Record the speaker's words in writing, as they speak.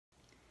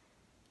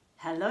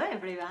Hello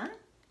everyone,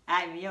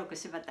 I'm Yoko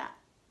Shibata.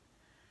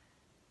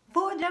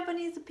 For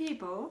Japanese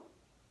people,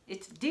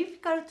 it's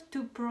difficult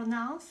to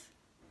pronounce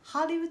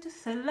Hollywood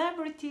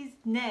celebrities'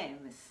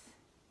 names.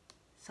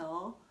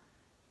 So,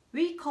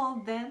 we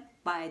call them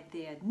by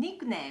their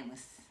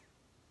nicknames.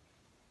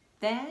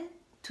 Then,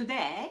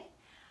 today,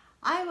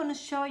 I want to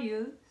show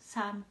you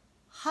some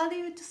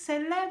Hollywood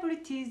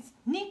celebrities'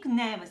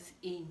 nicknames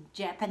in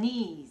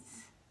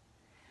Japanese.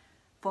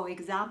 For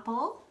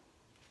example,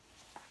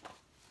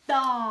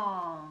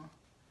 Don,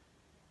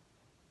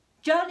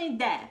 Johnny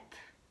Depp.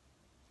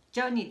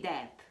 Johnny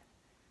Depp.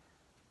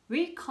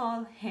 We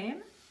call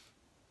him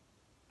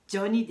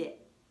Johnny De.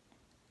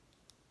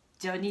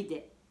 Johnny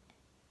De.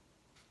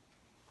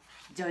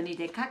 Johnny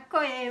De かっ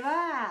こええ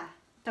わ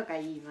とか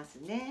言います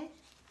ね。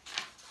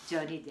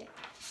Johnny De.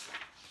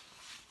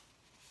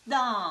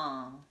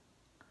 Don.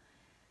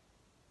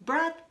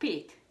 Brad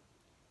Pitt.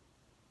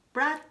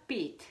 Brad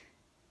Pitt.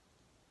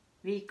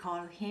 We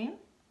call him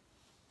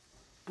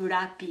ブ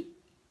ラピ。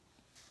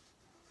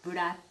ブ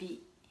ラ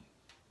ピ。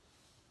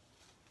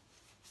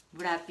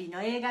ブラピの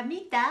映画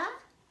見た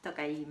と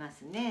か言いま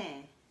す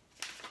ね。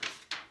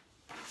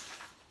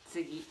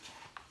次。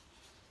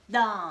ド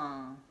ー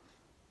ン。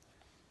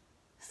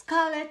ス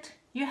カーレット・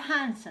ヨ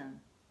ハンソ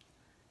ン。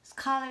ス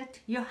カーレット・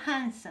ヨハ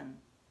ンソ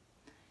ン。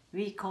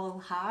We call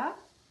her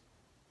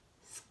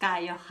ス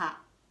カヨ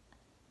ハ。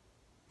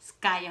ス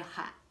カヨ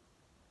ハ。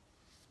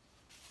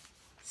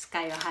ス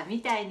カヨハ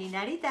みたいに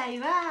なりたい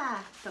わ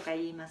とか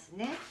言います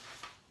ね。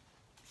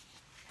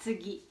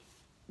次。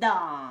ドー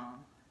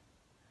ン。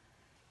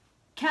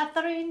キャ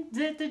トリン・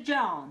ゼータ・ジョ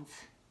ーンズ。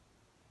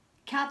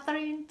キャト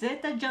リン・ゼー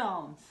タ・ジョ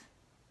ーンズ。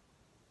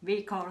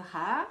We call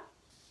her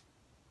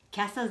キ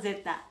ャサ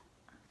ゼタ。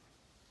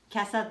キ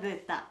ャサ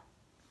ゼタ。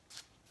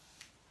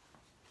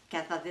キ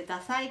ャサゼ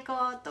タ最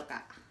高と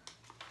か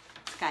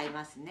使い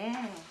ます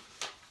ね。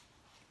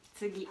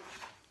次。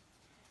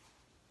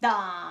ド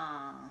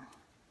ーン。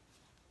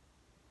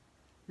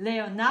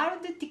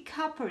Leonardo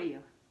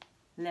DiCaprio.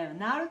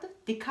 Leonardo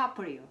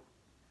DiCaprio.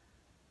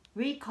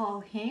 We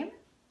call him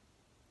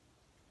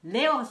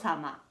レオ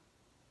様。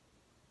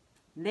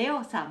レ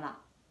オ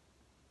様。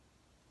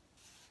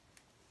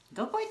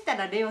どこ行った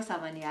らレオ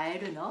様に会え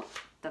るの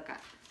とか、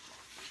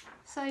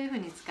そういうふう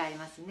に使い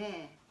ます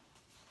ね。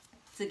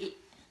次。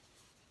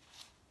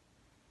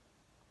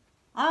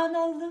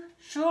Arnold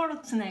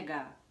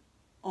Schwarzenegger.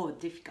 Oh,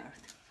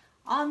 difficult.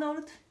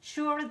 Arnold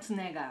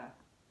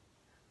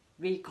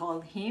Schwarzenegger.We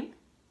call him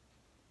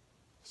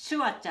シュ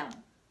ワちゃ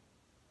ん。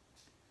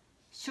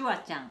シュワ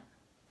ちゃん。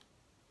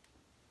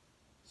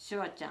シュ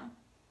ワちゃん。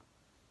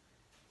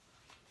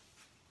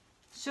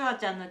シュワ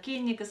ちゃんの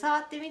筋肉触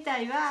ってみた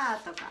いわ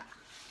とか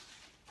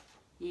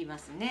言いま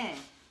すね。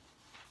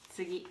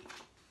次。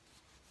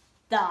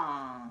ド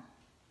ーン。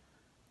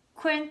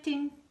クエンティ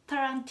ン・タ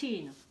ランテ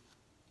ィーノ。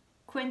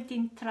クエンテ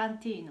ィン・タラン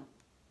ティーノ。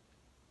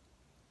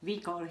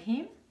We call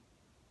him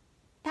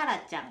タラ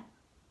ちゃん。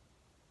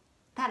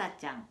タラ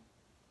ちゃん。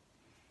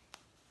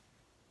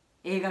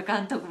映画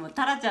監督も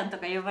タラちゃんと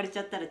か呼ばれち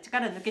ゃったら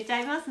力抜けちゃ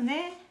います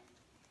ね。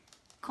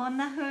こん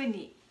な風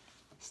に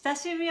親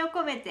しみを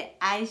込めて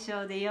愛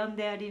称で呼ん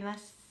でおりま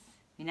す。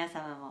皆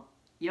様も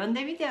呼ん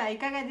でみてはい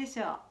かがで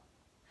しょ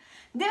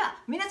う。で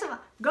は皆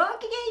様ごきげんよ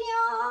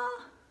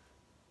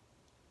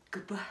う。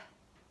グッバイ。